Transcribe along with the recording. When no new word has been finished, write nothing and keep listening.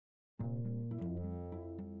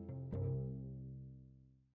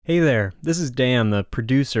Hey there, this is Dan, the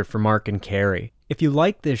producer for Mark and Carrie. If you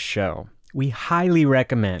like this show, we highly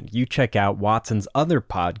recommend you check out Watson's other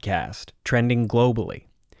podcast, Trending Globally.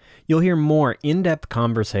 You'll hear more in-depth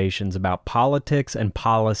conversations about politics and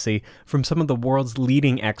policy from some of the world's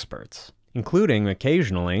leading experts, including,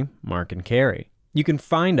 occasionally, Mark and Carrie. You can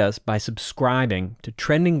find us by subscribing to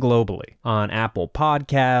Trending Globally on Apple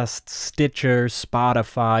Podcasts, Stitcher,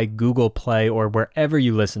 Spotify, Google Play, or wherever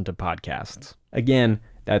you listen to podcasts. Again,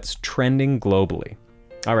 that's Trending Globally.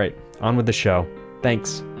 All right, on with the show.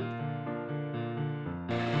 Thanks.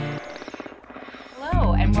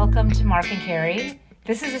 Hello, and welcome to Mark and Carrie.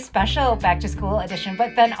 This is a special back-to-school edition,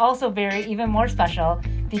 but then also even more special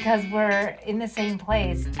because we're in the same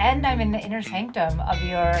place, and I'm in the inner sanctum of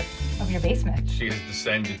your basement. She has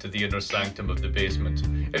descended to the inner sanctum of the basement.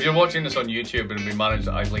 If you're watching this on YouTube and we managed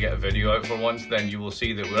to actually get a video out for once, then you will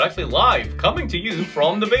see that we're actually live, coming to you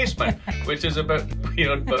from the basement, which is a bit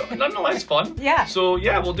weird, but nonetheless fun. Yeah. So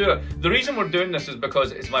yeah, we'll do it. The reason we're doing this is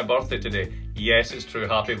because it's my birthday today. Yes, it's true.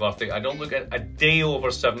 Happy birthday. I don't look at a day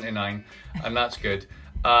over 79, and that's good.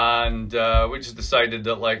 And we just decided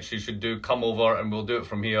that she should come over and we'll do it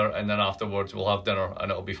from here, and then afterwards we'll have dinner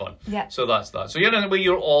and it'll be fun. Yeah. So that's that. So yeah, anyway,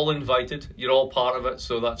 you're all invited. You're all part of it.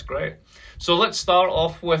 So that's great. So let's start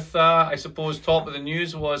off with, I suppose, top of the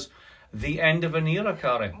news was the end of an era,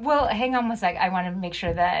 Carrie. Well, hang on one sec. I want to make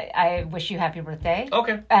sure that I wish you happy birthday.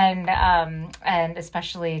 Okay. And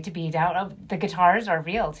especially to be down. The guitars are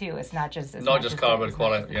real too. It's not just cardboard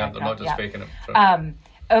quality. Yeah, they're not just faking it. Sure.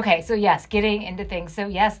 Okay, so yes, getting into things. So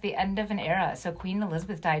yes, the end of an era. So Queen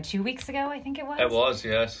Elizabeth died 2 weeks ago, I think it was. It was,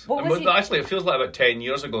 yes. Actually, it feels like about 10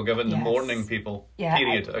 years ago, given the mourning period, I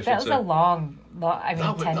should say. That was a long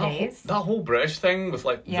 10 days. That whole British thing with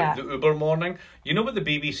the Uber mourning. You know what the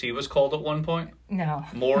BBC was called at one point? No.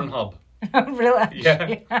 Mourn Hub. Really?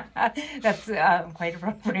 Yeah. That's quite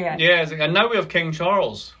appropriate. Yeah, and now we have King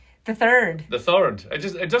Charles. The third.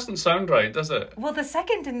 It doesn't sound right, does it? Well, the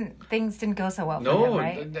second things didn't go so well for him,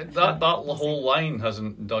 right? that whole line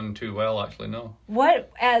hasn't done too well, actually, no.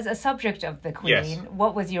 What, as a subject of the Queen, yes.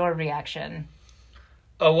 What was your reaction?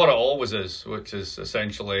 What it always is, which is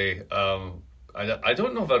essentially... I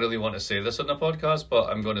don't know if I really want to say this on the podcast, but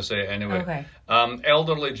I'm going to say it anyway. Okay.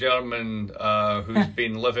 Elderly German who's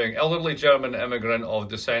been living, elderly German immigrant of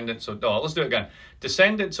descendants of, no, let's do it again.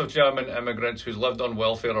 Descendants of German immigrants who's lived on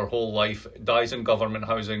welfare her whole life, dies in government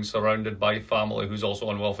housing surrounded by family who's also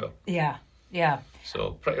on welfare. Yeah.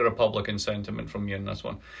 So pretty Republican sentiment from you in this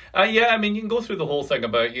one. You can go through the whole thing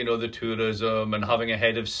about, the tourism and having a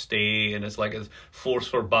head of stay, and it's like a force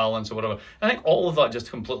for balance or whatever. I think all of that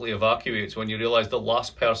just completely evacuates when you realise the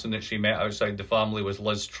last person that she met outside the family was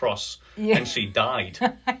Liz Truss, and she died.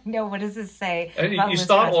 No, what does this say? And you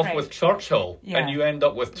start off with Churchill, and you end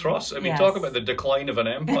up with Truss. Talk about the decline of an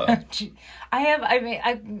empire. I have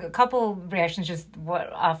a couple reactions just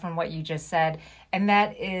from what you just said, and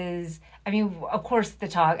that is... of course, the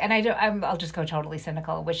talk, and I'll just go totally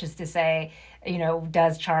cynical, which is to say,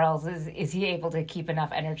 does Charles, is he able to keep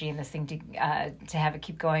enough energy in this thing to have it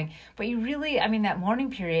keep going? But you really, that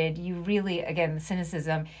mourning period, again, the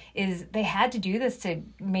cynicism is they had to do this to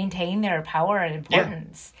maintain their power and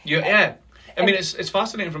importance. Yeah. It's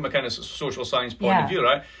fascinating from a kind of social science point of view,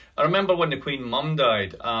 right? I remember when the Queen Mum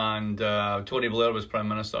died and Tony Blair was Prime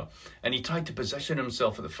Minister, and he tried to position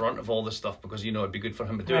himself at the front of all this stuff because, it'd be good for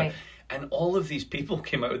him to do it. And all of these people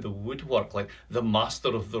came out of the woodwork, like the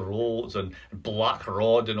Master of the Rolls and Black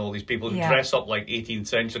Rod and all these people who dress up like 18th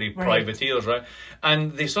century privateers, right?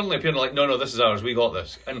 And they suddenly appear and no, this is ours, we got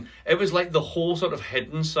this. And it was like the whole sort of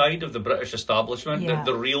hidden side of the British establishment,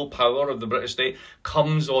 the real power of the British state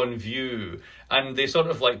comes on view. And they sort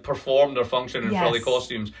of perform their function in frilly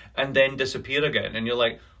costumes and then disappear again. And you're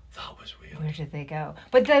like, that was weird. Where did they go?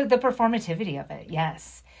 But the performativity of it,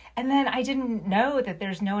 yes. And then I didn't know that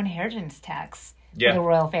there's no inheritance tax for the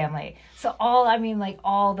royal family. So all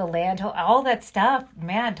the land, all that stuff,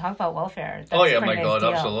 man, talk about welfare. That's my God, deal.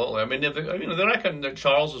 Absolutely. They reckon that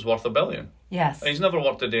Charles is worth $1 billion. Yes. And he's never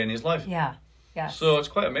worked a day in his life. Yeah. Yes. So it's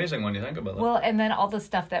quite amazing when you think about that. Well, and then all the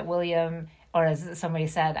stuff that William, or as somebody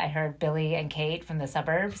said, I heard Billy and Kate from the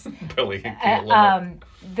suburbs. Billy and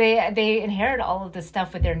Kate. They inherit all of the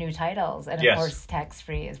stuff with their new titles, and of course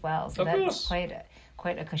tax-free as well. So that's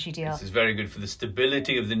quite a cushy deal. This is very good for the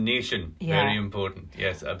stability of the nation. Yeah. Very important.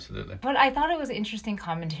 Yes, absolutely. But I thought it was interesting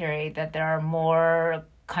commentary that there are more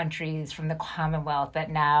countries from the Commonwealth that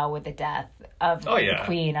now, with the death the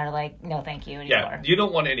Queen are like, no, thank you anymore. Yeah, you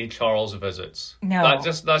don't want any Charles visits. No.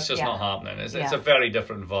 That's just not happening. It's a very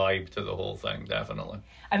different vibe to the whole thing, definitely.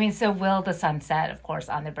 I mean, so will the sun set, of course,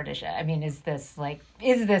 on the British? I mean, is this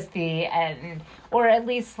the end? Or at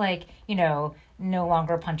least, like, you know, no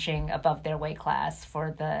longer punching above their weight class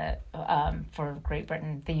for for Great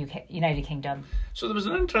Britain, the UK, United Kingdom. So there was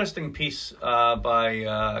an interesting piece by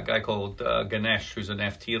a guy called Ganesh, who's an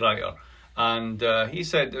FT writer, and he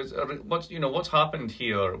said, what's happened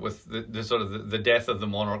here with the sort of the death of the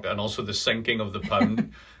monarch and also the sinking of the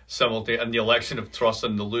pound simultaneously, and the election of Truss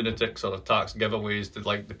and the lunatic sort of tax giveaways to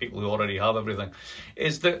like the people who already have everything,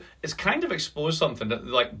 is that it's kind of exposed something that,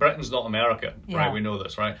 like, Britain's not America, right? We know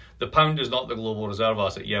this, right? The pound is not the global reserve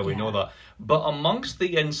asset. We know that. But amongst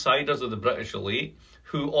the insiders of the British elite,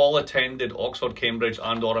 who all attended Oxford, Cambridge,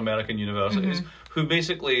 and or American universities, who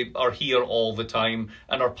basically are here all the time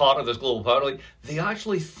and are part of this global power elite, they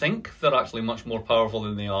actually think they're actually much more powerful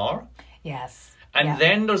than they are. Yes. And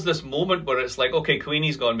then there's this moment where it's like, okay,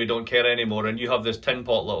 Queenie's gone, we don't care anymore, and you have this tin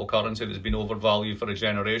pot little currency that's been overvalued for a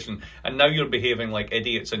generation, and now you're behaving like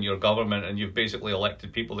idiots in your government, and you've basically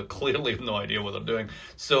elected people that clearly have no idea what they're doing.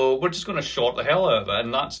 So we're just going to short the hell out of it,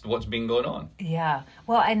 and that's what's been going on. Yeah.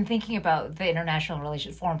 Well, I'm thinking about the international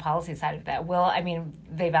relations, foreign policy side of that. Well, I mean,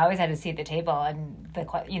 they've always had a seat at the table, and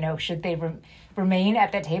should they remain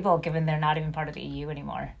at that table given they're not even part of the EU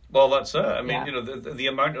anymore? Well, that's it. I mean, the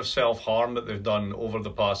amount of self-harm that they've done over the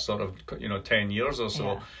past sort of, 10 years or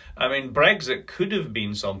so. Yeah. I mean, Brexit could have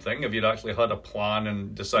been something if you'd actually had a plan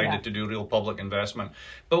and decided to do real public investment.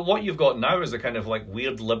 But what you've got now is the kind of like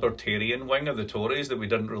weird libertarian wing of the Tories that we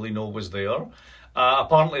didn't really know was there.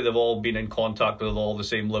 Apparently, they've all been in contact with all the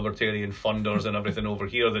same libertarian funders and everything over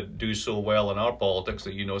here that do so well in our politics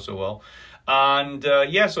that you know so well. And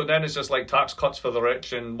so then it's just like tax cuts for the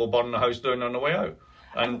rich and we'll burn the house down on the way out.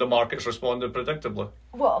 And the markets responded predictably.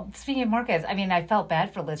 Well, speaking of markets, I mean, I felt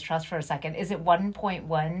bad for Liz Truss for a second. Is it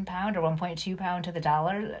 1.1 pound or 1.2 pound to the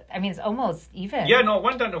dollar? I mean, it's almost even. Yeah, no, it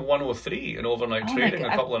went down to 103 in overnight trading a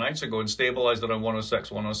couple of nights ago and stabilized around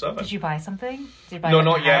 106, 107. Did you buy something? Did you buy no,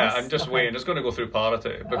 not yet. I'm just waiting. It's going to go through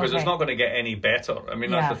parity because it's not going to get any better. I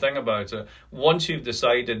mean, that's the thing about it. Once you've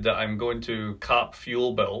decided that I'm going to cap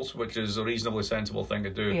fuel bills, which is a reasonably sensible thing to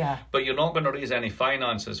do, but you're not going to raise any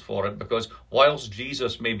finances for it because whilst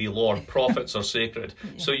Jesus may be Lord, profits are sacred.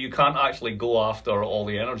 So you can't actually go after all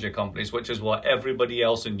the energy companies, which is what everybody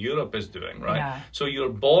else in Europe is doing, right? Yeah. So you're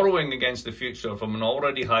borrowing against the future from an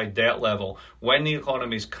already high debt level when the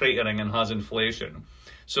economy is cratering and has inflation.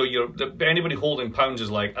 So anybody holding pounds is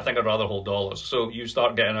like, I think I'd rather hold dollars. So you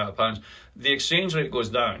start getting out of pounds. The exchange rate goes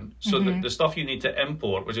down. So the stuff you need to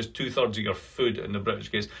import, which is 2/3 of your food in the British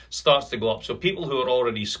case, starts to go up. So people who are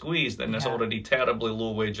already squeezed in this already terribly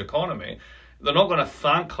low wage economy, they're not going to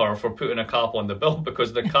thank her for putting a cap on the bill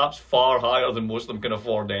because the cap's far higher than most of them can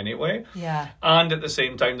afford anyway. Yeah. And at the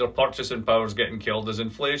same time, their purchasing power's getting killed as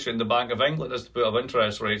inflation. The Bank of England has to put up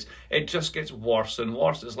interest rates. It just gets worse and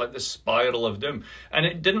worse. It's like this spiral of doom. And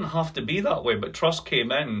it didn't have to be that way, but Truss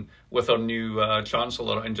came in with her new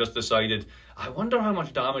Chancellor and just decided, I wonder how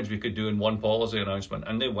much damage we could do in one policy announcement.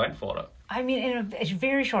 And they went for it. I mean, in a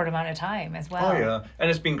very short amount of time as well. Oh, yeah. And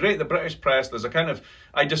it's been great. The British press, there's a kind of...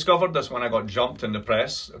 I discovered this when I got jumped in the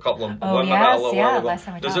press a couple of... while ago.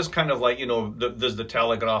 There's this kind of like, there's the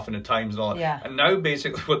Telegraph and the Times and all that. Yeah. And now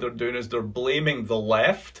basically what they're doing is they're blaming the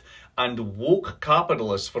left and woke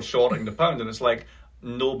capitalists for shorting the pound. And it's like,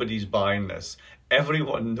 nobody's buying this.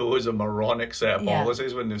 Everyone knows a moronic set of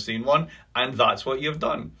policies when they've seen one. And that's what you've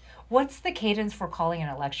done. What's the cadence for calling an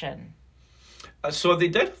election? So they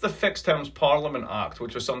did have the Fixed Terms Parliament Act,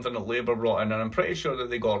 which was something that Labour brought in, and I'm pretty sure that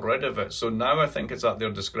they got rid of it. So now I think it's at their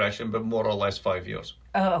discretion, but more or less 5 years.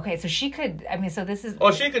 Oh, okay. So she could, I mean, so this is...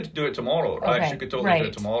 Oh, she could do it tomorrow, right? Okay. She could totally do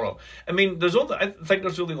it tomorrow. I mean, I think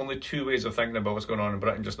there's really only two ways of thinking about what's going on in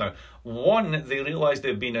Britain just now. One, they realise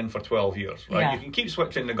they've been in for 12 years, right? Yeah. You can keep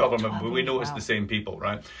switching the government, but we know it's the same people,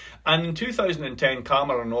 right? And in 2010,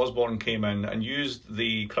 Cameron and Osborne came in and used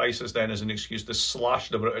the crisis then as an excuse to slash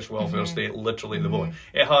the British welfare state, literally the bone.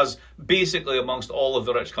 It has basically, amongst all of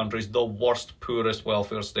the rich countries, the worst, poorest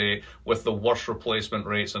welfare state with the worst replacement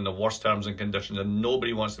rates and the worst terms and conditions, and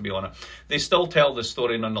nobody wants to be on it. They still tell the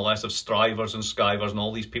story, nonetheless, of strivers and skivers and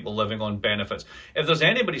all these people living on benefits. If there's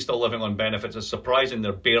anybody still living on benefits, it's surprising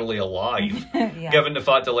they're barely alive, given the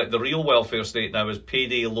fact that like the real welfare state now is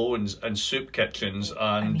payday loans and soup kitchens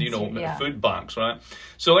and food banks, right?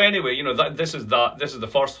 So anyway, this is the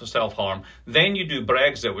first self-harm. Then you do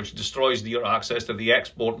Brexit, which destroys your access to the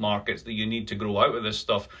export markets that you need to grow out of this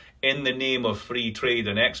stuff in the name of free trade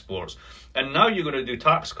and exports. And now you're going to do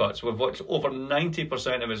tax cuts, with which over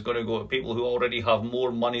 90% of it is going to go to people who already have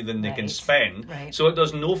more money than they can spend. Right. So it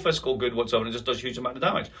does no fiscal good whatsoever. It just does a huge amount of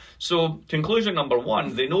damage. So conclusion number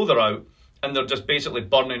one, they know they're out, and they're just basically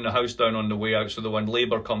burning the house down on the way out, so that when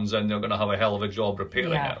Labour comes in, they're going to have a hell of a job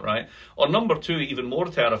repairing it, right? Or number two, even more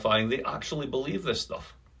terrifying, they actually believe this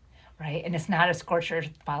stuff. Right, and it's not a scorcher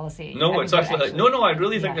policy. No, it's actually like, no, I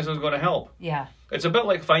really think this is going to help. Yeah. It's a bit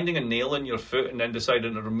like finding a nail in your foot and then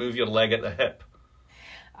deciding to remove your leg at the hip.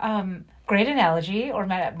 Great analogy or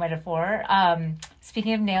metaphor.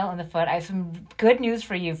 Speaking of nail in the foot, I have some good news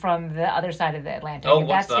for you from the other side of the Atlantic. Oh,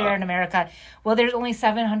 what's that? Here in America. Well, there's only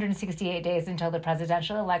 768 days until the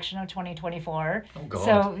presidential election of 2024. Oh, God.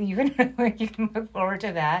 So you can look forward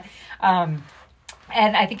to that.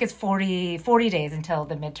 And I think it's 40 days until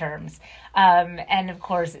the midterms. And of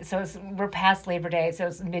course, so we're past Labor Day, so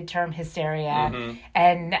it's midterm hysteria. Mm-hmm.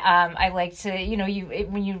 And I like to,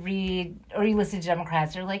 when you read or you listen to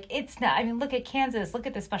Democrats, they're like, it's not, I mean, look at Kansas, look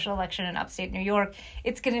at the special election in upstate New York.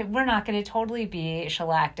 We're not going to totally be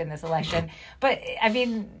shellacked in this election. But I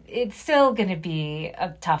mean, it's still going to be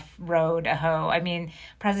a tough road to hoe. I mean,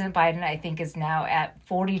 President Biden, I think, is now at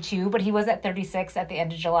 42, but he was at 36 at the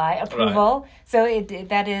end of July approval. Right. So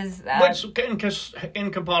that is... Which,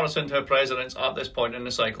 in comparison to presidents at this point in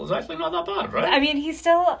the cycle, is actually not that bad, right? I mean, he's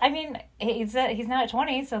not at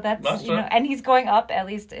 20, so that's and he's going up, at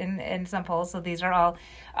least in some polls. So these are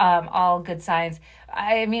all good signs.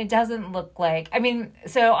 I mean, it doesn't look like... I mean,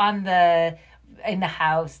 so in the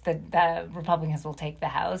House, the Republicans will take the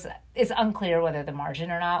House. It's unclear whether the margin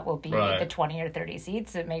or not will be the 20 or 30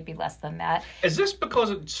 seats. It may be less than that. Is this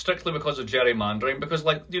strictly because of gerrymandering? Because,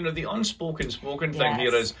 the unspoken thing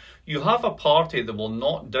here is you have a party that will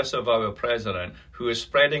not disavow a president who is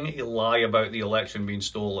spreading a lie about the election being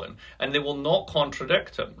stolen, and they will not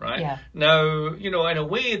contradict him, right? Yeah. Now, in a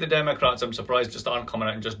way, the Democrats, I'm surprised, just aren't coming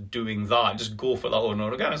out and just doing that, just go for that over and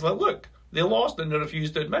over again. It's like, look, they lost and they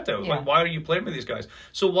refused to admit it. Like, why are you playing with these guys?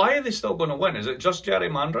 So why are they still going to win? Is it just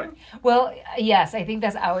gerrymandering? Well, yes, I think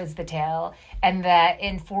that's always the tale. And that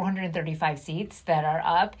in 435 seats that are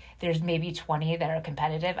up, there's maybe 20 that are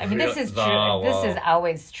competitive. I mean, this is true. Wow. This is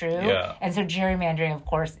always true. Yeah. And so gerrymandering, of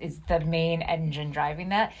course, is the main engine driving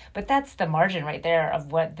that. But that's the margin right there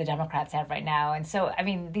of what the Democrats have right now. And so, I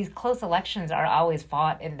mean, these close elections are always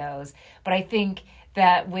fought in those. But I think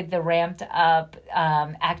that with the ramped up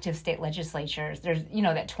active state legislatures, there's,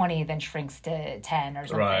 that 20 then shrinks to 10 or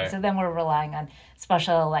something. Right. So then we're relying on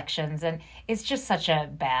special elections, and it's just such a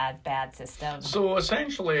bad system. So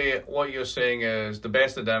essentially what you're saying is the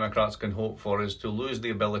best the Democrats can hope for is to lose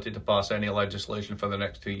the ability to pass any legislation for the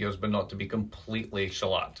next 2 years, but not to be completely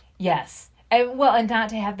shellacked. Yes. And not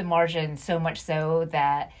to have the margin so much so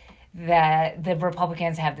that the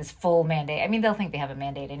Republicans have this full mandate. I mean, they'll think they have a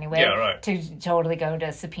mandate anyway to totally go to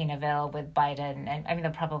subpoenaville with Biden. And I mean,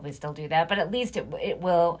 they'll probably still do that, but at least it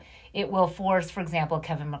will force, for example,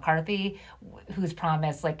 Kevin McCarthy, who's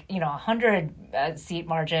promised 100 seat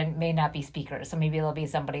margin, may not be speaker. So maybe there'll be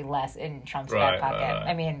somebody less in Trump's back pocket. Right.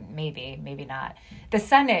 I mean, maybe not. The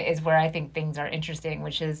Senate is where I think things are interesting,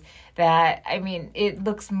 which is that, I mean, it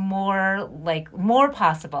looks more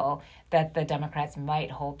possible that the Democrats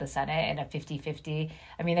might hold the Senate in a 50-50.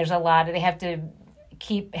 I mean, there's a lot they have to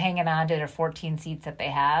keep hanging on to their 14 seats that they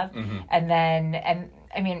have.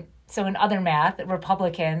 Mm-hmm. So in other math,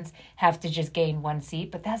 Republicans have to just gain one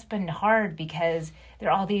seat, but that's been hard because there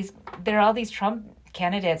are all these Trump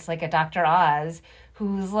candidates like a Dr. Oz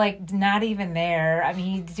who's not even there. I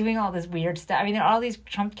mean, he's doing all this weird stuff. I mean, there are all these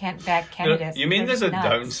Trump-backed candidates. You mean there's a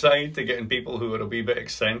downside to getting people who are a wee bit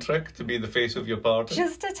eccentric to be the face of your party?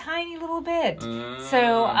 Just a tiny little bit.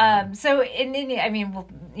 So as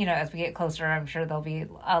we get closer, I'm sure there'll be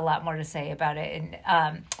a lot more to say about it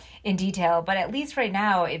in detail. But at least right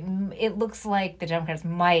now, it looks like the Democrats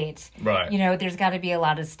might. Right. There's got to be a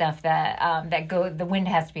lot of stuff that the wind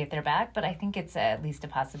has to be at their back, but I think it's at least a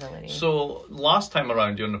possibility. So last time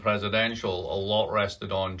around during the presidential, a lot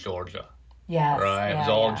rested on Georgia. Yes. Right. It was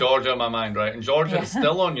all Georgia on my mind, right? And Georgia is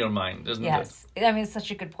still on your mind, isn't it? Yes. I mean, it's such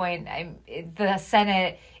a good point. The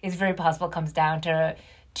Senate is very possible comes down to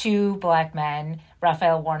two black men,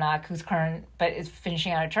 Raphael Warnock, who's current but is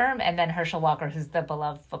finishing out a term, and then Herschel Walker, who's the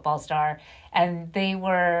beloved football star. And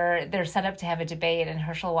they're set up to have a debate, and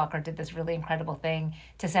Herschel Walker did this really incredible thing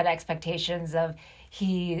to set expectations of,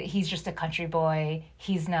 he's just a country boy.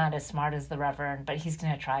 He's not as smart as the Reverend, but he's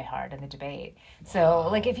going to try hard in the debate. So,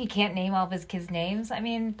 like, if he can't name all of his kids' names, I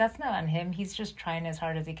mean, that's not on him. He's just trying as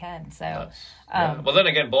hard as he can. So, well, then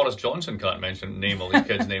again, Boris Johnson can't name all his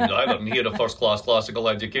kids' names either, and he had a first-class classical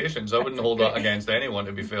education, so I wouldn't hold that against anyone,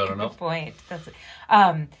 to be fair enough. Good point. That's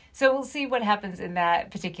so we'll see what happens in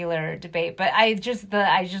that particular debate. But I just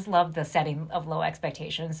love the setting of low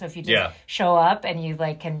expectations. So if you just show up and you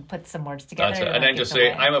like can put some words together, that's it. And then just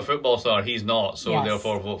say, I'm a football star, he's not, so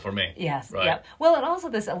therefore vote for me. Yes. Right. Yep. Well, and also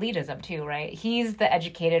this elitism too, right? He's the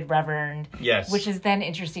educated Reverend. Yes. Which is then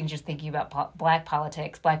interesting, just thinking about black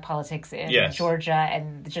politics in Georgia,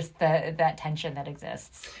 and just that tension that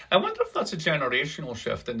exists. I wonder if that's a generational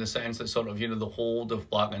shift in the sense that sort of, the hold of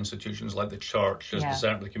black institutions like the church as the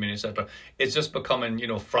center of the community, etc. It's just becoming,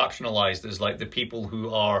 fractionalized as like the people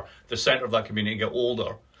who are the center of that community get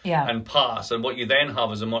older. And pass, and what you then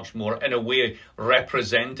have is a much more, in a way,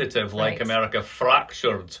 representative, like America,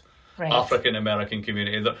 fractured African American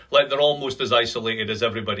community. They're almost as isolated as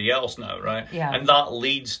everybody else now, right? And that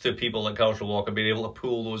leads to people like Herschel Walker being able to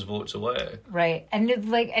pull those votes away. Right, and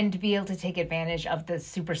to be able to take advantage of the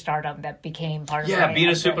superstardom that became part of it. Yeah, being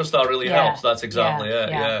a superstar really helps. That's exactly it.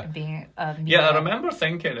 Yeah, being I remember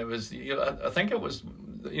thinking it was. I think it was.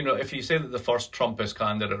 If you say that the first Trumpist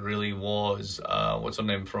candidate really was what's her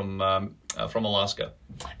name from Alaska?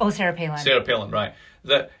 Oh, Sarah Palin. Sarah Palin, right.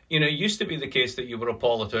 That, it used to be the case that you were a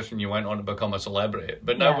politician, you went on to become a celebrity.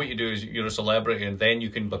 But now what you do is you're a celebrity and then you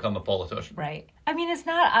can become a politician. Right. I mean, it's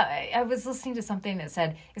not, I was listening to something that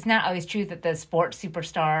said it's not always true that the sports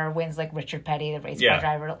superstar wins, like Richard Petty, the race car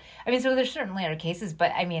driver. I mean, so there certainly are cases,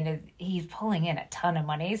 but I mean, he's pulling in a ton of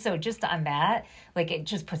money. So just on that, like, it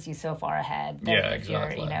just puts you so far ahead. That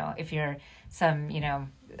exactly. If you're some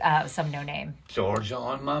no name. Georgia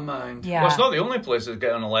on my mind. Yeah. Well, it's not the only place that's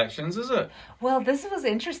getting elections, is it? Well, this was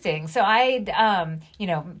interesting. So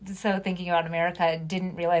so thinking about America,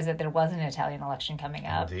 didn't realize that there was an Italian election coming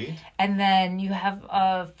up. Indeed. And then you have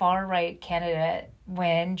a far-right candidate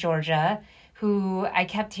win, Georgia, who I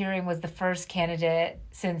kept hearing was the first candidate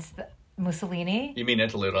since Mussolini. You mean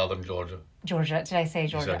Italy rather than Georgia? Georgia. Did I say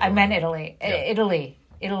Georgia? Georgia. I meant Italy. Yeah. Italy.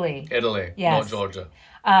 Not Yes. Georgia.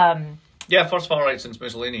 First far right since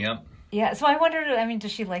Mussolini, Yeah, so I wondered,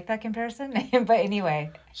 does she like that comparison? But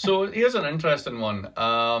anyway. So here's an interesting one.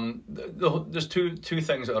 There's two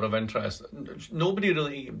things that are of interest. Nobody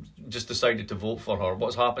really just decided to vote for her.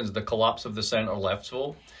 What's happened is the collapse of the centre-left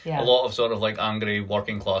vote. Yeah. A lot of sort of like angry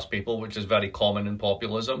working class people, which is very common in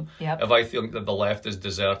populism. Yep. If I think that the left has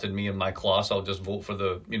deserted me and my class, I'll just vote for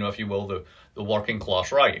the, if you will, the working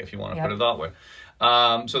class right, if you want to put it that way.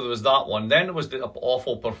 So there was that one. Then there was the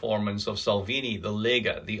awful performance of Salvini, the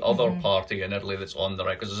Lega, the other party in Italy that's on the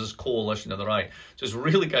right, because there's this coalition of the right. So it's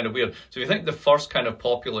really kind of weird. So you think the first kind of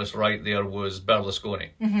populist right there was Berlusconi,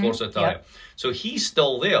 Forza Italia. Yep. So he's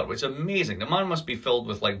still there, which is amazing. The man must be filled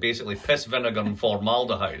with like basically piss vinegar and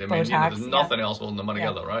formaldehyde. I mean, there's nothing else holding them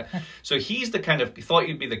together, right? So he's the kind of, he thought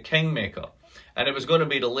he'd be the kingmaker. And it was going to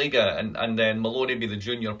be the Lega and then Maloney be the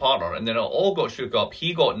junior partner. And then it all got shook up.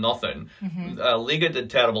 He got nothing. Lega did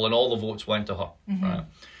terrible and all the votes went to her. Right?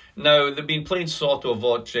 Now, they've been playing sotto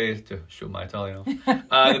voce, to show my Italian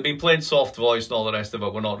off. They've been playing soft voice and all the rest of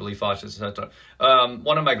it. We're not really fascists, etc.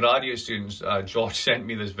 One of my graduate students, Josh, sent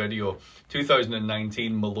me this video.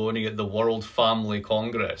 2019 Maloney at the World Family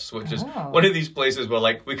Congress, which is one of these places where,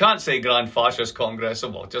 like, we can't say Grand Fascist Congress, so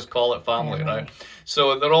we'll just call it family, right?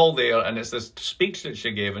 So they're all there, and it's this speech that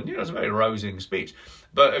she gave, and, it's a very rousing speech.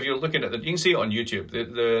 But if you're looking at it, you can see it on YouTube,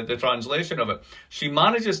 the translation of it. She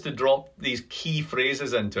manages to drop these key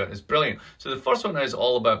phrases into it. It's brilliant. So the first one is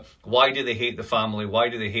all about why do they hate the family? Why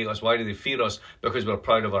do they hate us? Why do they fear us? Because we're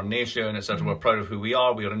proud of our nation, etc. We're proud of who we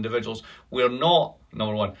are. We are individuals. We're not,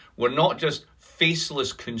 number one, we're not just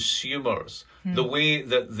faceless consumers. The way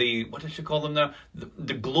that what did she call them now?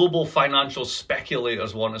 The global financial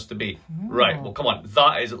speculators want us to be. Right, well, come on.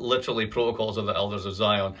 That is literally Protocols of the Elders of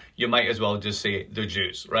Zion. You might as well just say the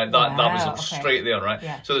Jews, right? That was straight there, right?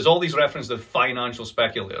 Yeah. So there's all these references to financial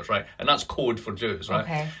speculators, right? And that's code for Jews, right?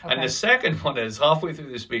 Okay. And the second one is, halfway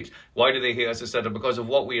through the speech, why do they hate us, etc.? Because of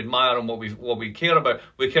what we admire and what we care about.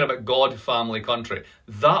 We care about God, family, country.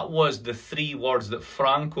 That was the three words that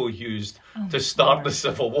Franco used to start the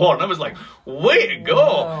Civil War. And I was like, way to go.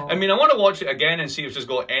 Whoa. I mean, I want to watch it again and see if she's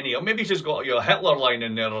got any, or maybe she's got a Hitler line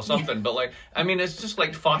in there or something. But like, I mean, it's just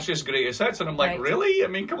like fascist greatest hits. And I'm like, really? I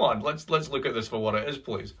mean, come on, let's look at this for what it is,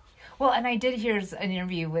 please. Well, and I did hear an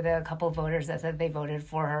interview with a couple of voters that said they voted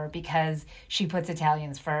for her because she puts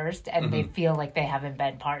Italians first, and they feel like they haven't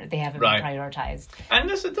been been prioritized. And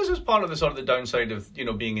this is part of the sort of the downside of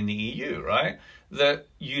being in the EU, right? that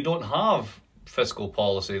you don't have fiscal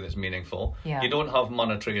policy that's meaningful. Yeah. You don't have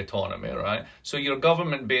monetary autonomy, right? So your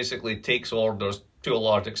government basically takes orders to a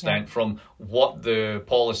large extent from what the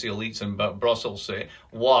policy elites in Brussels say.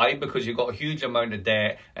 Why? Because you've got a huge amount of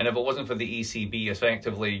debt, and if it wasn't for the ECB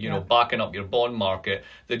effectively, you know, backing up your bond market,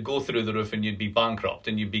 they'd go through the roof and you'd be bankrupt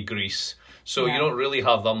and you'd be Greece. So you don't really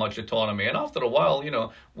have that much autonomy. And after a while, you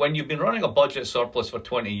know, when you've been running a budget surplus for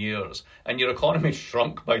 20 years and your economy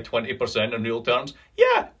shrunk by 20% in real terms,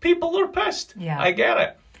 people are pissed. Yeah. I get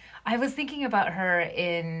it. I was thinking about her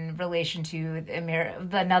in relation to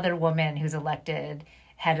another woman who's elected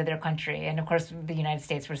head of their country. And of course, the United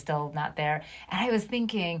States were still not there. And I was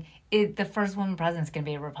thinking, the first woman president is going to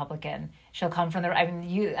be a Republican. She'll come from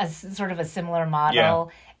sort of a similar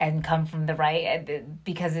model and come from the right,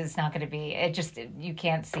 because it's not going to be, you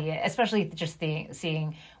can't see it, especially just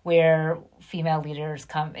seeing where female leaders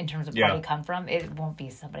come in terms of party come from. It won't be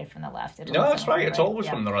somebody from the left. No, that's right. It's always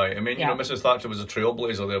from the right. I mean, you know, Mrs. Thatcher was a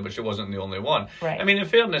trailblazer there, but she wasn't the only one. Right. I mean, in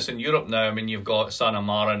fairness, in Europe now, I mean, you've got Sanna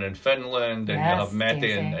Marin in Finland, and you have Mette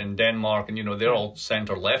in Denmark, and, you know, they're all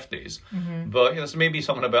centre lefties. Mm-hmm. But you know, there's maybe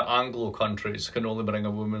something about Anglo countries can only bring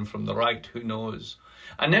a woman from the right. Who knows?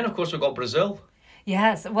 And then, of course, we've got Brazil.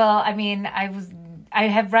 Yes. Well, I mean, I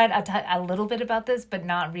have read a little bit about this, but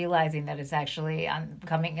not realizing that it's actually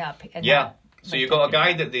coming up. So you've got a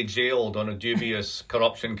guy that they jailed on a dubious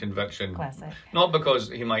corruption conviction. Classic. Not because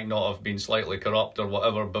he might not have been slightly corrupt or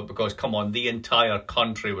whatever, but because, come on, the entire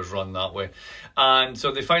country was run that way. And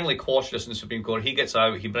so they finally quashed this in the Supreme Court. He gets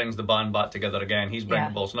out, he brings the band back together again. He's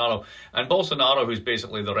bringing Bolsonaro. And Bolsonaro, who's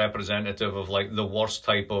basically the representative of like the worst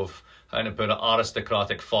type of, how to put it,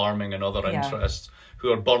 aristocratic farming and other interests,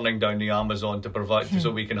 who are burning down the Amazon to provide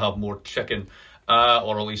so we can have more chicken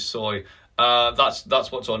or at least soy.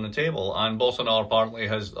 That's what's on the table. And Bolsonaro apparently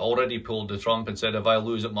has already pulled the Trump and said, if I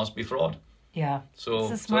lose, it must be fraud. Yeah. So,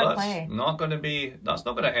 it's a smart that's play. That's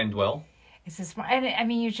not going to end well. It's a smart, and I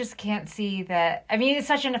mean, you just can't see that. I mean, it's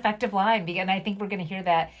such an effective line, and I think we're going to hear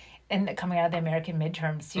that coming out of the American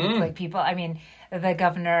midterms too. Like people, I mean, the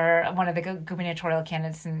governor, one of the gubernatorial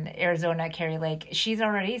candidates in Arizona, Carrie Lake, she's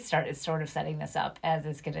already started sort of setting this up as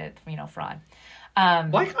it's going to, you know, fraud.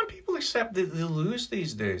 Why can't people accept that they lose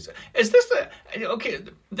these days? Is this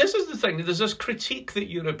this is the thing. There's this critique that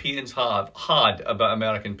Europeans have had about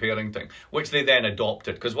American parenting, which they then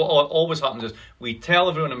adopted. Because what always happens is we tell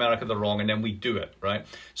everyone in America they're wrong and then we do it, right?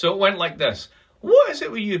 So it went like this. What is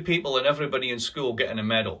it with you people and everybody in school getting a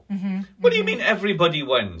medal? Mm-hmm. What do you mean everybody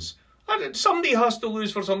wins? Somebody has to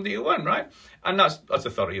lose for somebody to win, right? And that's a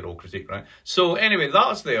 30-year-old critique, right? So anyway,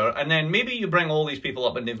 that's there. And then maybe you bring all these people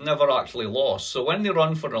up and they've never actually lost. So when they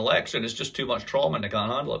run for an election, it's just too much trauma and they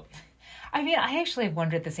can't handle it. I mean, I actually have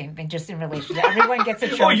wondered the same thing, just in relation to everyone gets a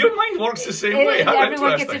trophy. Oh, your mind works the same way. How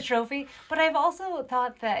everyone gets a trophy. But I've also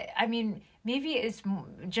thought that, I mean, maybe it's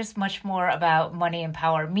just much more about money and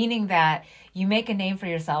power, meaning that you make a name for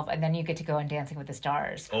yourself and then you get to go on Dancing with the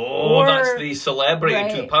Stars. Oh, that's the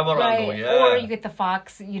celebrity to power angle, yeah. Or you get the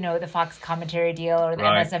Fox, the Fox commentary deal or the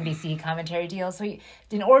MSNBC commentary deal. So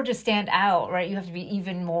in order to stand out, right, you have to be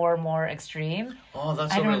even more extreme. Oh,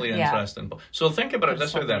 that's really interesting. So think about it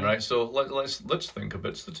this way then, right? So let's think of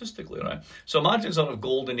it statistically, right? So imagine sort of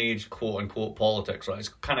golden age, quote unquote, politics, right? It's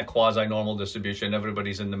kind of quasi-normal distribution.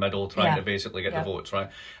 Everybody's in the middle trying to basically get the votes, right?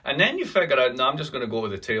 And then you figure out, no, I'm just going to go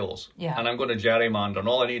with the tails. Yeah. And I'm going to gerrymander, and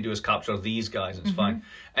all I need to do is capture these guys, it's fine.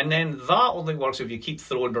 And then that only works if you keep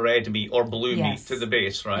throwing red meat or blue meat to the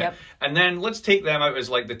base, right? Yep. And then let's take them out as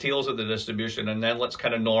like the tails of the distribution, and then let's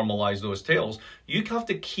kind of normalize those tails. You have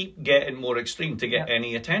to keep getting more extreme to get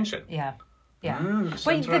any attention. Yeah. Yeah.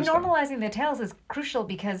 But the normalizing the tails is crucial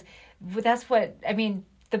because that's what, I mean,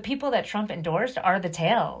 the people that Trump endorsed are the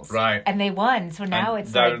tails. Right. And they won. So now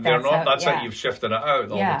it's like that's how you've shifted it out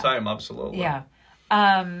all the time, absolutely. Yeah.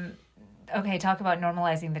 Okay, talk about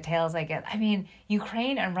normalizing the tails, I guess. I mean,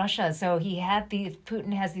 Ukraine and Russia. So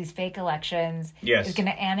Putin has these fake elections. Yes. He's going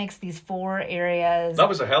to annex these 4 areas. That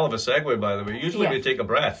was a hell of a segue, by the way. Usually we take a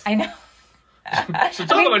breath. I know. So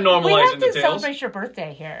talk about normalizing the tails. We have to celebrate your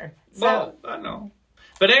birthday here. So. Well, I know.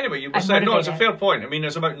 But anyway, you were saying, no, it's a fair point. I mean,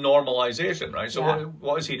 it's about normalization, right? So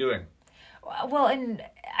what is he doing? Well, and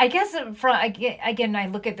I guess again, I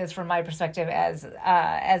look at this from my perspective as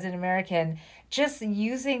an American, just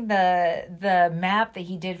using the map that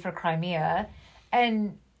he did for Crimea,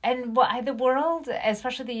 and the world,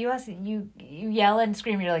 especially the U.S., you yell and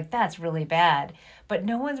scream, you're like, that's really bad, but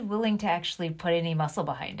no one's willing to actually put any muscle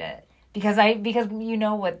behind it because you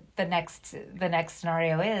know what the next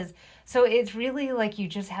scenario is. So it's really like you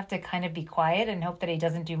just have to kind of be quiet and hope that he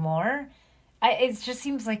doesn't do more. It just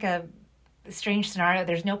seems like a strange scenario.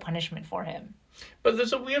 There's no punishment for him. But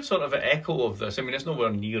there's a weird sort of echo of this. I mean, it's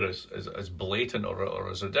nowhere near as blatant or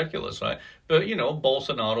as ridiculous, right? But,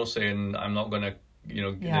 Bolsonaro saying, I'm not going to,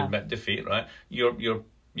 admit defeat, right?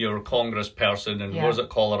 Your Congress person in, was it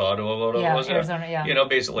Colorado or was it? Arizona,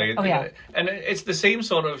 basically. And it's the same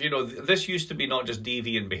sort of, this used to be not just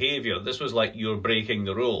deviant behavior. This was like you're breaking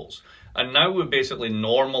the rules. And now we've basically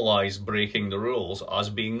normalized breaking the rules as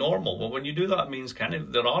being normal. Well, when you do that, it means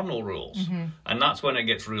there are no rules. Mm-hmm. And that's when it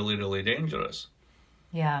gets really, really dangerous.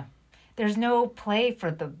 Yeah. There's no play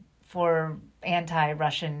for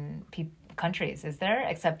anti-Russian countries, is there?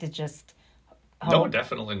 Except it just... No,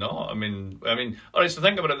 definitely not. I mean, all right, so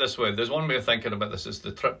think about it this way. There's one way of thinking about this, is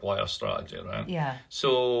the tripwire strategy, right? Yeah.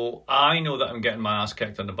 So I know that I'm getting my ass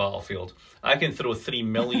kicked on the battlefield. I can throw 3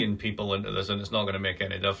 million people into this and it's not going to make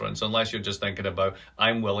any difference unless you're just thinking about,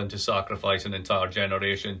 I'm willing to sacrifice an entire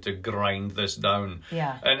generation to grind this down.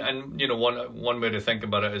 Yeah. And one way to think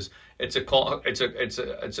about it is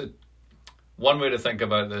one way to think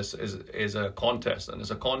about this is a contest, and it's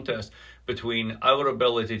a contest between our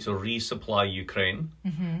ability to resupply Ukraine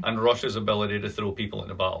and Russia's ability to throw people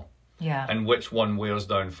into battle. Yeah. And which one wears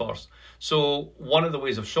down first. So one of the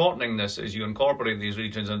ways of shortening this is you incorporate these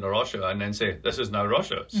regions into Russia and then say, this is now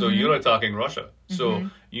Russia. So you're attacking Russia. So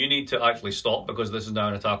you need to actually stop because this is now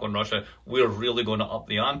an attack on Russia. We're really going to up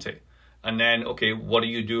the ante. And then, okay, what do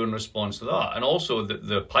you do in response to that? And also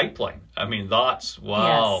the pipeline. I mean, that's,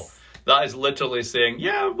 wow. Yes. That is literally saying,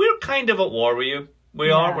 yeah, we're kind of at war with you.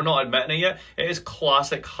 We're not admitting it yet. It is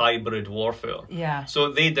classic hybrid warfare. Yeah.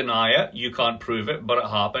 So they deny it. You can't prove it, but it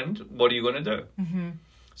happened. What are you going to do? Mm-hmm.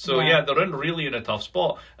 So, they're really in a tough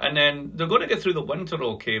spot. And then they're going to get through the winter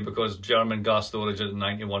okay because German gas storage is at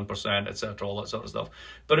 91%, etc., all that sort of stuff.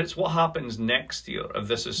 But it's what happens next year if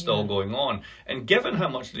this is still going on. And given how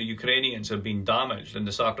much the Ukrainians have been damaged and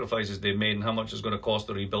the sacrifices they've made and how much it's going to cost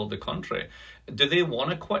to rebuild the country, do they want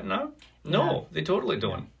to quit now? No, they totally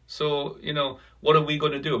don't. Yeah. So, what are we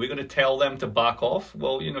going to do? Are we going to tell them to back off?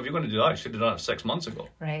 Well, if you're going to do that, you should have done it 6 months ago.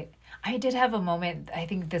 Right. I did have a moment, I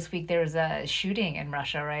think this week there was a shooting in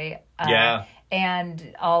Russia, right? Yeah.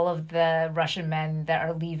 And all of the Russian men that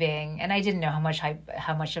are leaving, and I didn't know how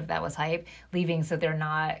much of that was hype, leaving so they're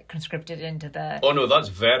not conscripted into the... Oh, no, that's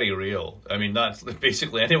very real. I mean, that's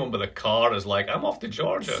basically anyone with a car is like, I'm off to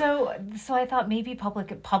Georgia. So I thought maybe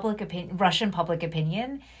Russian public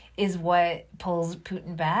opinion is what pulls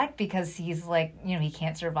Putin back because he's like, he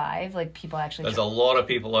can't survive. Like people actually... There's a lot of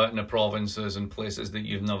people out in the provinces and places that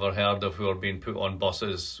you've never heard of who are being put on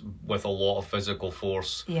buses with a lot of physical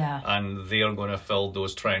force. Yeah. And they are going to fill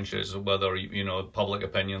those trenches, whether, public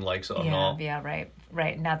opinion likes it or not. Yeah,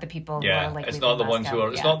 right. Not the people who are like... it's not the ones who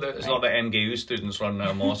are... It's not the MGU students running out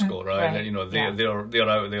of Moscow, right? Right. They're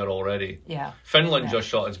out there already. Yeah. Finland just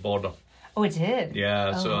shut its border. Oh, it did?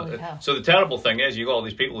 Yeah, so the terrible thing is you got all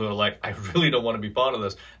these people who are like, I really don't want to be part of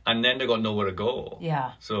this, and then they got nowhere to go.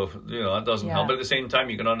 Yeah. So, that doesn't help. But at the same time,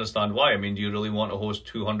 you can understand why. I mean, do you really want to host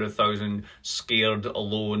 200,000 scared,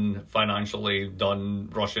 alone, financially done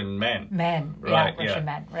Russian men? Russian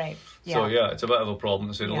men, right. Yeah. So, it's a bit of a problem,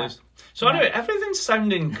 to say the least. So anyway, everything's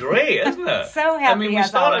sounding great, isn't it? So happy. I mean, we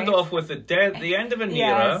started off with the end of an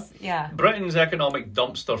era, yeah. Britain's economic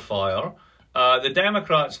dumpster fire, the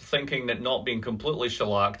Democrats thinking that not being completely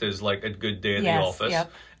shellacked is like a good day in the office.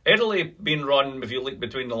 Yep. Italy being run, if you look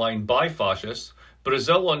between the line, by fascists.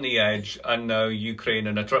 Brazil on the edge, and now Ukraine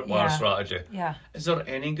in a tripwire strategy. Yeah. Is there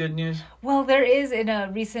any good news? Well, there is. In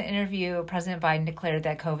a recent interview, President Biden declared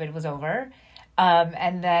that COVID was over.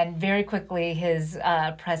 And then very quickly, his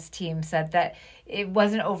press team said that it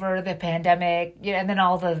wasn't over, the pandemic, and then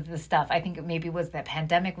all the stuff. I think it maybe was the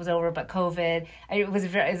pandemic was over, but COVID. It was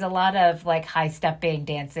a lot of like high stepping,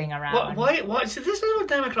 dancing around. Why? See, this is what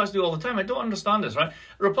Democrats do all the time. I don't understand this, right?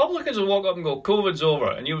 Republicans will walk up and go, COVID's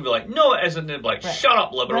over. And you would be like, no, it isn't. They'd be like, shut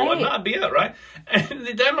up, liberal. And that'd be it, right? And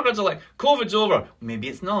the Democrats are like, COVID's over. Maybe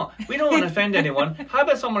it's not. We don't want to offend anyone. How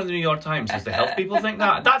about someone in the New York Times? Does the health people think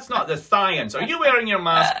that? That's not the science. Are you wearing your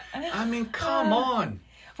mask? I mean, come on.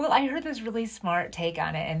 Well, I heard this really smart take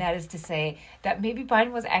on it, and that is to say that maybe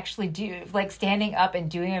Biden was actually standing up and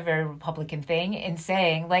doing a very Republican thing and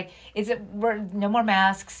saying, we're no more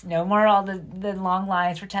masks, no more all the long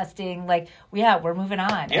lines for testing. We're moving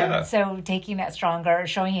on. Yeah. And so taking that stronger,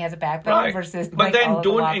 showing he has a backbone versus. But then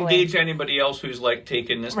don't engage anybody else who's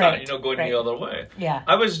taking this, going the other way. Yeah.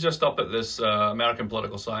 I was just up at this American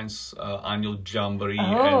Political Science annual jamboree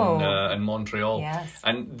in Montreal. Yes.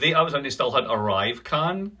 And they still had Arrive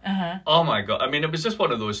Can Putin. Oh my God. I mean, it was just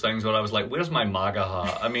one of those things where I was like, where's my MAGA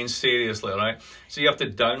hat? I mean, seriously, right? So you have to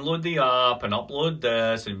download the app and upload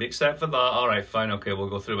this and accept for that. All right, fine. Okay, we'll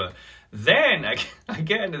go through with it. Then I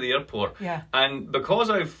get into the airport. Yeah. And because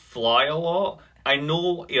I fly a lot, I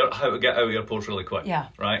know how to get out of airports really quick. Yeah.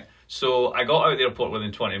 Right? So I got out of the airport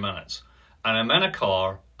within 20 minutes. And I'm in a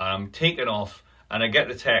car and I'm taking off. And I get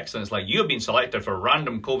the text and it's like, you've been selected for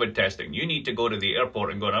random COVID testing. You need to go to the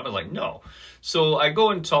airport and go. And I was like, no. So I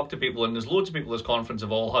go and talk to people, and there's loads of people at this conference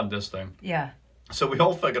have all had this thing. Yeah. So we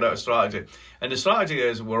all figured out a strategy. And the strategy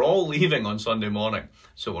is we're all leaving on Sunday morning.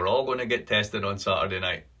 So we're all going to get tested on Saturday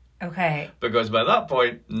night. Okay. Because by that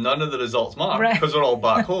point, none of the results matter Right. because we're all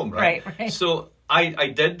back home, right? Right. So I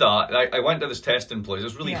did that. I went to this testing place. It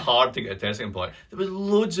was really hard to get a testing point. There was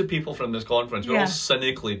loads of people from this conference. We're all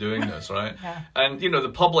cynically doing this, right? And, the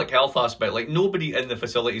public health aspect, like nobody in the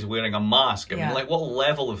facility is wearing a mask. I mean, like what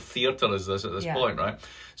level of theatre is this at this point, right?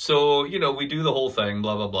 So, we do the whole thing,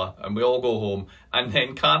 blah, blah, blah, and we all go home. And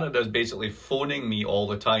then Canada's basically phoning me all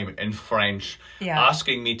the time in French,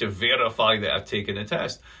 asking me to verify that I've taken a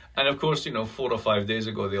test. And of course, 4 or 5 days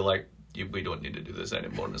ago, they're like, we don't need to do this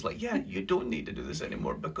anymore. And it's like, yeah, you don't need to do this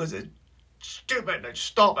anymore because it's stupid.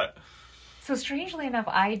 Stop it. So strangely enough,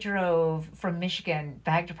 I drove from Michigan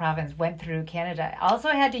back to province, went through Canada. Also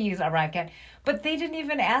had to use ArriveCAN, but they didn't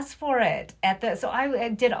even ask for it so I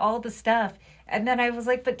did all the stuff. And then I was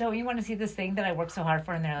like, but don't you want to see this thing that I worked so hard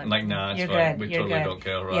for? And they're like, nah, it's you're fine. good. We You're totally good. don't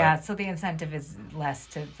care, right? Yeah, so the incentive is less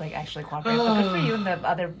to actually cooperate. But good for you and the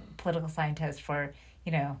other political scientists for,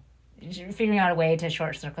 figuring out a way to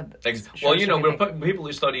short circuit. Well, we're putting people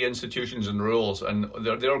who study institutions and rules, and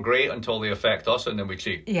they're great until they affect us, and then we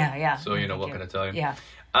cheat. Yeah. So what can I tell you? Yeah.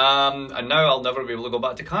 And now I'll never be able to go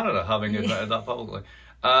back to Canada, having admitted that publicly.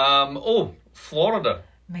 Florida.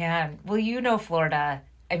 Man, well, Florida.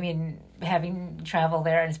 I mean, having traveled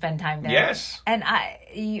there and spend time there. Yes. And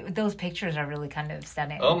those pictures are really kind of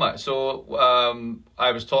stunning. Oh my! So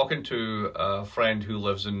I was talking to a friend who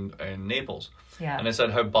lives in Naples. Yeah. And I said,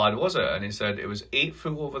 how bad was it? And he said, it was 8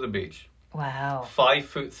 foot over the beach. Wow. 5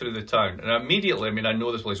 foot through the town. And immediately, I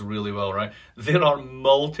know this place really well, right? There are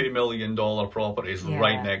multi-million-dollar properties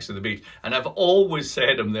right next to the beach. And I've always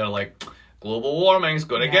said them, they're like, global warming's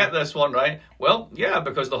going to get this one, right? Well, yeah,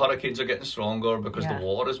 because the hurricanes are getting stronger, because the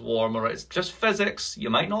water is warmer. It's just physics. You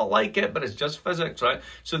might not like it, but it's just physics, right?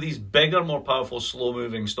 So these bigger, more powerful,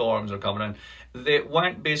 slow-moving storms are coming in. They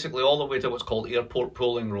went basically all the way to what's called Airport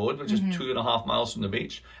Pulling Road, which is 2.5 miles from the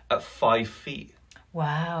beach, at 5 feet.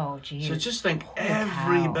 Wow, geez. So just think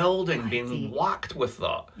every building being whacked with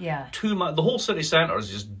that. Yeah. The whole city centre is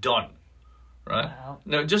just done. Right? Wow.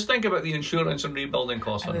 Now, just think about the insurance and rebuilding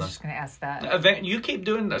costs on this. I was just going to ask that. You keep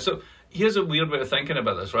doing this. So here's a weird way of thinking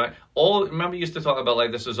about this, right? Remember you used to talk about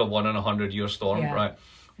like this is a 1 in 100 year storm, right?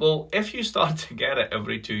 Well, if you start to get it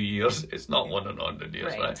every 2 years, it's not 1 in 100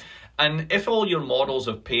 years, right? And if all your models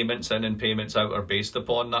of payments in and payments out are based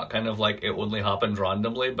upon that kind of like it only happens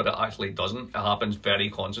randomly, but it actually doesn't. It happens very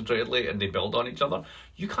concentratedly and they build on each other.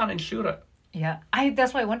 You can't insure it. Yeah,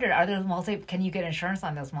 that's why I wondered, can you get insurance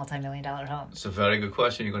on those multi-million-dollar homes? It's a very good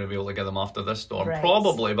question. You're going to be able to get them after this storm. Right.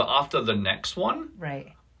 Probably, but after the next one?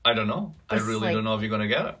 Right. I don't know. I really don't know if you're going to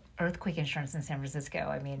get it. Earthquake insurance in San Francisco,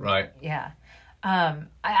 I mean. Right. Yeah. On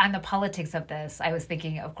the politics of this, I was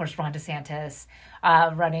thinking, of course, Ron DeSantis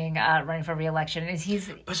running for re-election.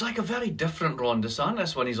 But it's like a very different Ron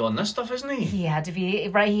DeSantis when he's on this stuff, isn't he? He had to be,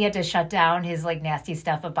 right, he had to shut down his like nasty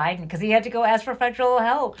stuff of Biden because he had to go ask for federal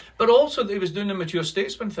help. But also he was doing the mature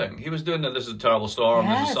statesman thing. He was doing that this is a terrible storm,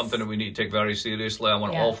 this is something that we need to take very seriously. I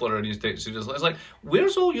want all Floridians to take it seriously. It's like,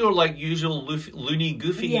 where's all your like usual loony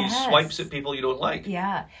goofy swipes at people you don't like?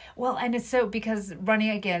 Yeah. Well, and it's so because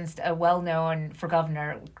running against a well-known for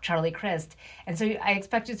governor, Charlie Crist. And so I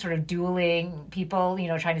expected sort of dueling people,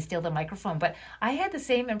 trying to steal the microphone. But I had the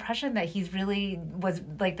same impression that he's really was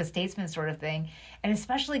like the statesman sort of thing. And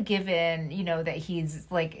especially given, that he's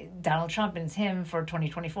like Donald Trump and it's him for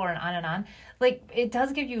 2024 and on and on. Like, it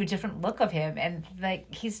does give you a different look of him. And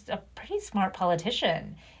like, he's a pretty smart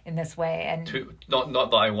politician in this way. And not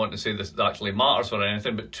that I want to say this actually matters or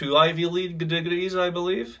anything, but 2 Ivy League degrees, I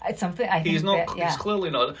believe. It's something I think he's not. He's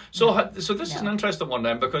clearly not. So this is an interesting one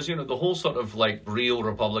then, because the whole sort of like real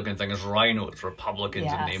Republican thing is rhinos,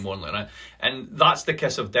 Republicans in name only, right? And that's the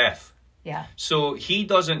kiss of death. Yeah. So he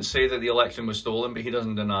doesn't say that the election was stolen, but he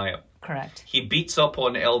doesn't deny it. Correct. He beats up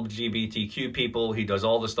on LGBTQ people. He does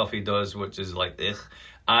all the stuff he does, which is like, ugh.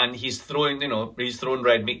 And he's throwing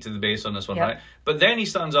red meat to the base on this one, right? But then he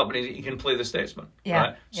stands up and he can play the statesman. Yeah.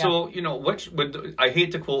 Right? Yeah. So, I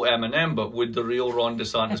hate to quote Eminem, but would the real Ron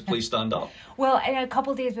DeSantis please stand up? Well, and a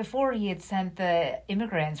couple of days before, he had sent the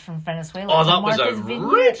immigrants from Venezuela. Oh, to that was Martha's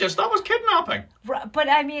outrageous. Vineyard. That was kidnapping.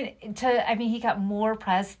 But he got more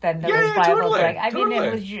press than the Yeah, rival totally, Greg.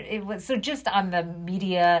 totally. It was so just on the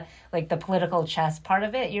media, like the political chess part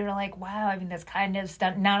of it, you're like, wow. I mean, that's kind of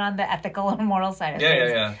not on the ethical or moral side of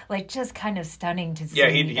things. Yeah. Like just kind of stunning to see. Yeah,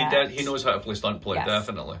 he knows how to play stunt play, Yes.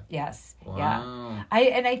 definitely. Yes. Wow. Yeah.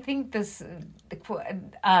 I think this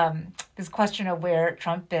question of where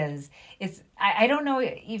Trump is I don't know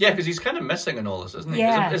even. Yeah, because he's kind of missing in all this, isn't he?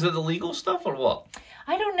 Yeah. Is it the legal stuff or what?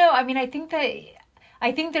 I don't know. I mean, I think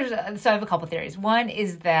there's so I have a couple theories. One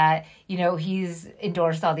is that, he's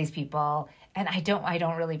endorsed all these people, and I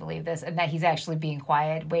don't really believe this, and that he's actually being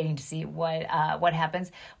quiet, waiting to see what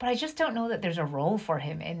happens. But I just don't know that there's a role for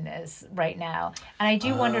him in this right now. And I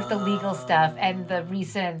do wonder if the legal stuff and the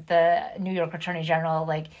New York Attorney General,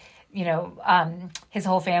 his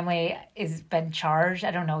whole family has been charged.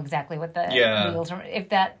 I don't know exactly what the legal term,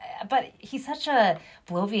 but he's such a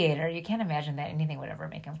bloviator. You can't imagine that anything would ever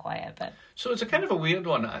make him quiet. But so it's a kind of a weird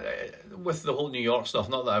one with the whole New York stuff.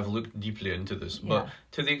 Not that I've looked deeply into this, but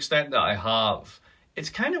to the extent that I have, it's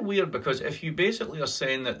kind of weird because if you basically are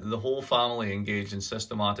saying that the whole family engaged in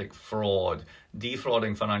systematic fraud,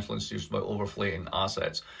 defrauding financial institutions by overflating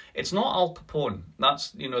assets, it's not Al Capone.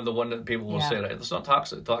 That's, the one that people will say, right? It's not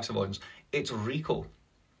tax avoidance. It's RICO.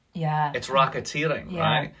 Yeah. It's racketeering,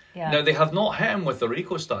 right? Yeah. Now, they have not hit him with the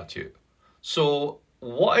RICO statute. So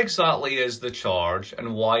what exactly is the charge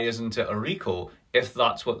and why isn't it a RICO if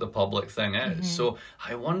that's what the public thing is? Mm-hmm. So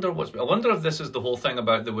I wonder if this is the whole thing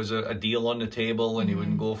about there was a deal on the table and he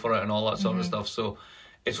wouldn't go for it and all that sort of stuff. So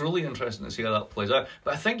it's really interesting to see how that plays out.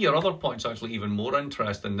 But I think your other point's actually even more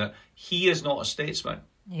interesting, that he is not a statesman.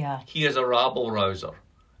 Yeah. He is a rabble-rouser.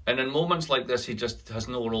 And in moments like this, he just has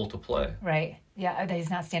no role to play. Right. Yeah, he's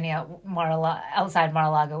not standing outside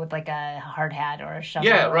Mar-a-Lago with like a hard hat or a shovel.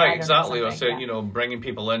 Yeah, right, exactly. Or say, bringing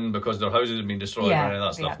people in because their houses have been destroyed or any of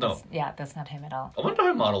that stuff. That's not him at all. I wonder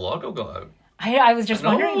how Mar-a-Lago got out. I was just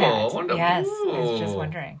wondering that. I wonder. Yes, Ooh, I was just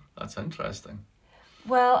wondering. That's interesting.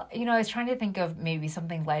 Well, I was trying to think of maybe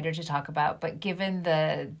something lighter to talk about, but given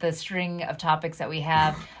the string of topics that we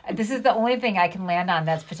have, this is the only thing I can land on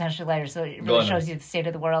that's potentially lighter, so it really shows you the state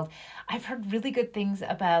of the world. I've heard really good things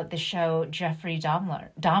about the show Jeffrey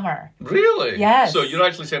Dahmer. Really? Yes. So you're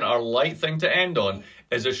actually saying our light thing to end on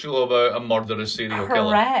is a show about a murderous serial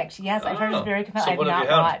killer? Correct. Yes, I've heard it's very compelling. So I've not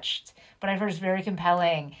watched, but I've heard it's very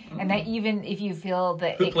compelling. And that even if you feel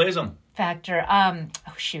the... Who plays him? Factor. Oh,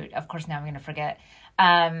 shoot. Of course, now I'm going to forget.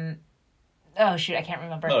 Oh shoot, I can't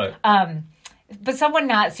remember. Right. But someone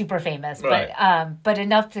not super famous, right. but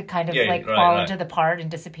enough to kind of fall into the part and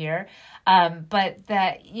disappear. But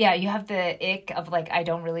that, you have the ick of I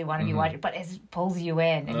don't really want to be watching, but it pulls you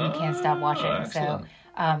in and you can't stop watching. Excellent.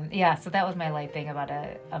 So that was my light thing about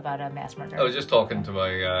a mass murder. I was just talking to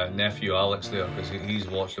my nephew Alex there because he's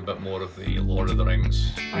watched a bit more of the Lord of the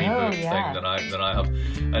Rings reboot thing than I have,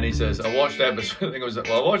 and he says I watched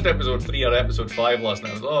episode 3 or episode 5 last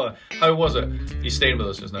night. I was, how was it? He's staying with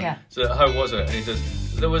us just now. Yeah. So how was it? And he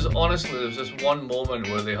says there was this one moment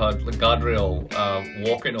where they had Gadriel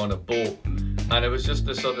walking on a boat, and it was just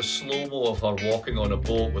this sort of slow-mo of her walking on a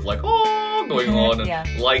boat with going on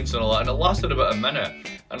and lights and all that, and it lasted about a minute.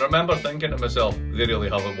 And I remember thinking to myself, they really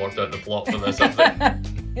haven't worked out the plot for this, have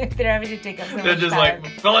they? They're having to take up so much They're just time.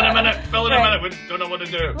 fill in a minute, we don't know what to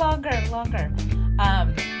do. Longer.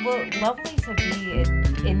 Well, lovely to be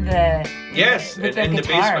in the... Yes, with in the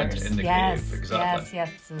guitars. basement, in the cave, exactly.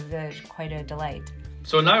 Yes, this is quite a delight.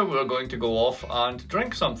 So now we're going to go off and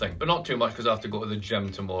drink something, but not too much because I have to go to the gym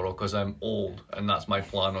tomorrow because I'm old, and that's my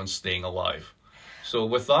plan on staying alive. So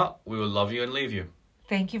with that, we will love you and leave you.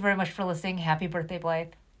 Thank you very much for listening. Happy birthday,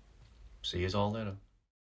 Blyth. See you all later.